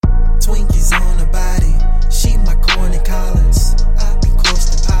Twinkies on her body, she my corn and collards. I be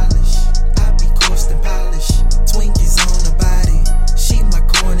coursed and polished, I be coursed and polished. Twinkies on her body, she my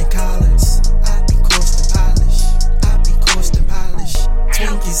corn and collards. I be coursed and polished, I be coursed and polished.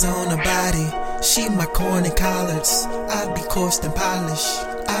 Twinkies on her body, she my corn and collards. I be coursed and polished,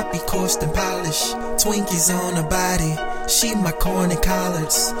 I be coursed and polished. Twinkies on her body, she my corn and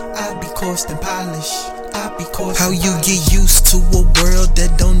collards. I be coursed and polished, I be coursed. How you get used to a world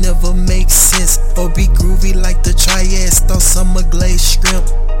that don't ever make sense, or be groovy like the triads, thought summer glazed shrimp.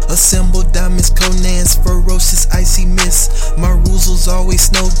 Assemble diamonds, Conan's, ferocious icy mist. My rules was always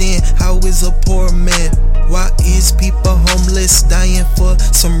snowed in. How is a poor man? Why is people homeless, dying for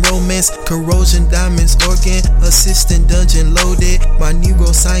some romance? Corrosion, diamonds, organ, assistant, dungeon loaded. My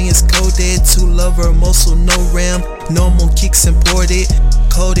neuroscience coded, to lover, muscle, no RAM. Normal kicks imported,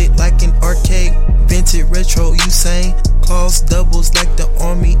 coded like an arcade. Vintage retro, Usain. Claws doubles like the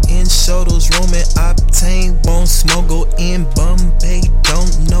army in shuttles. Roman obtain, won't smuggle in Bombay.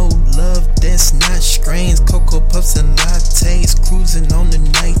 Don't know love, that's not strains. Cocoa puffs and lattes, cruising on the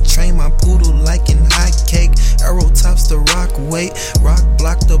night train. My poodle liking hot cake. Arrow tops the rock weight, rock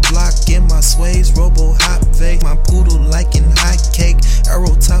block the block in my sways. Robo hot vape, my poodle liking hot cake.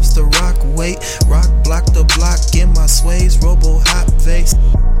 Arrow tops the rock weight, rock block the block in my sways. Robo hot vase.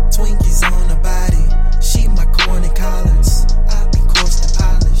 Twinkies on her body, she my corn and collards. I be coursed and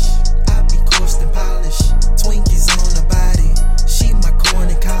polished, I be coursed and polished. Twinkies on her body, she my corn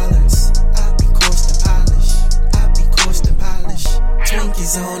and collards. I be coursed and polished, I be coursed and polished.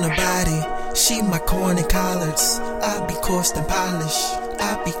 Twinkies on her body, she my corn and collards. I be coursed and polished,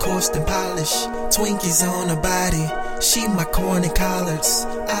 I be coursed and polished. Twinkies on her body, she my corn and collards.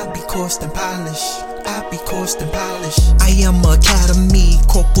 I be coursed and polished, I be coursed and polished. I am a academy,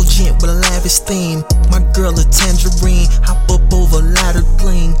 corporal gent with a lavish theme. My girl a tangerine, hop up over ladder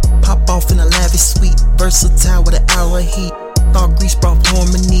bling. Pop off in a lavish suite, versatile with an hour heat. Thought grease brought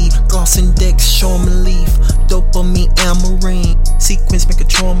harmony, gloss index, Shorman leaf. Dopamine, amarine, sequence make a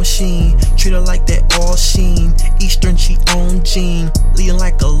trauma machine. Treat her like that all sheen, Eastern she own gene. Leading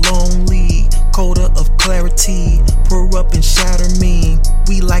like a long lead, coda of clarity. Pour up and shatter me,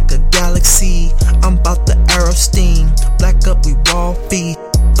 we like a galaxy. I'm about the Arab steam, black up we raw feed.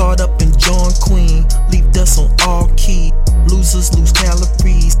 Thought up in John Queen, leave dust on all key. Losers lose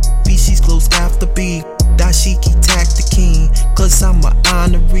calories, species close after beat. Dashiki tack the king, cause I'm a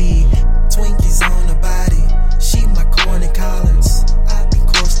honoree. Twinkies on her body, she my corn and collards. I be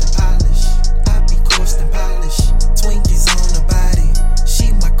coursed and polished, I be coursed and polished. Twinkies on her body,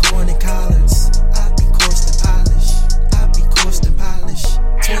 she my corn and collards. I be coursed and polished, I be coursed and polished.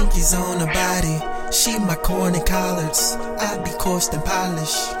 Twinkies on her body, she my corn and collards. I be coursed and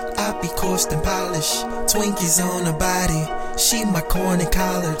polished, I be coursed and polished. Twinkies on her body, she my corn and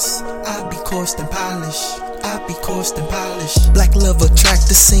collards. I be coursed and polished, I be coursed and polished. Black love attract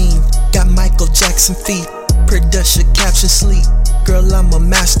the scene, got Michael Jackson feet. Production caption sleep, girl I'm a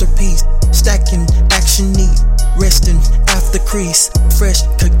masterpiece. Stacking action neat, resting after crease. Fresh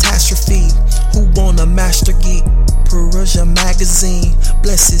catastrophe, who want a master geek? Perussia magazine,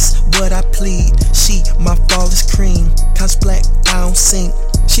 blesses what I plead. She my flawless cream, counts black I don't sink.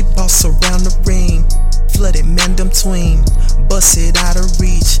 She boss around the ring, flooded man them tween. Bust it out of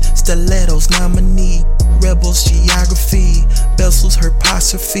reach, stilettos nominee. Rebels geography, bezels her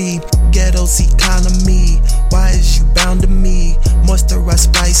apostrophe. Ghetto's economy, why is you bound to me? Moisturized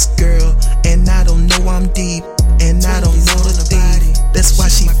spice girl, and I don't know I'm deep, and I don't know the thief. That's why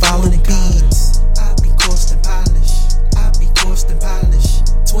she follow bead. I be coursed and polished, I be coursed and polished.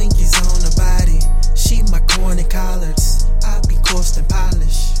 Twinkies on her body, she my corn and collards. I be coursed and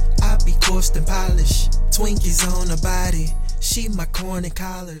polished, I be coursed and polished. Twinkies on her body, she my corn and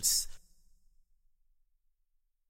collards.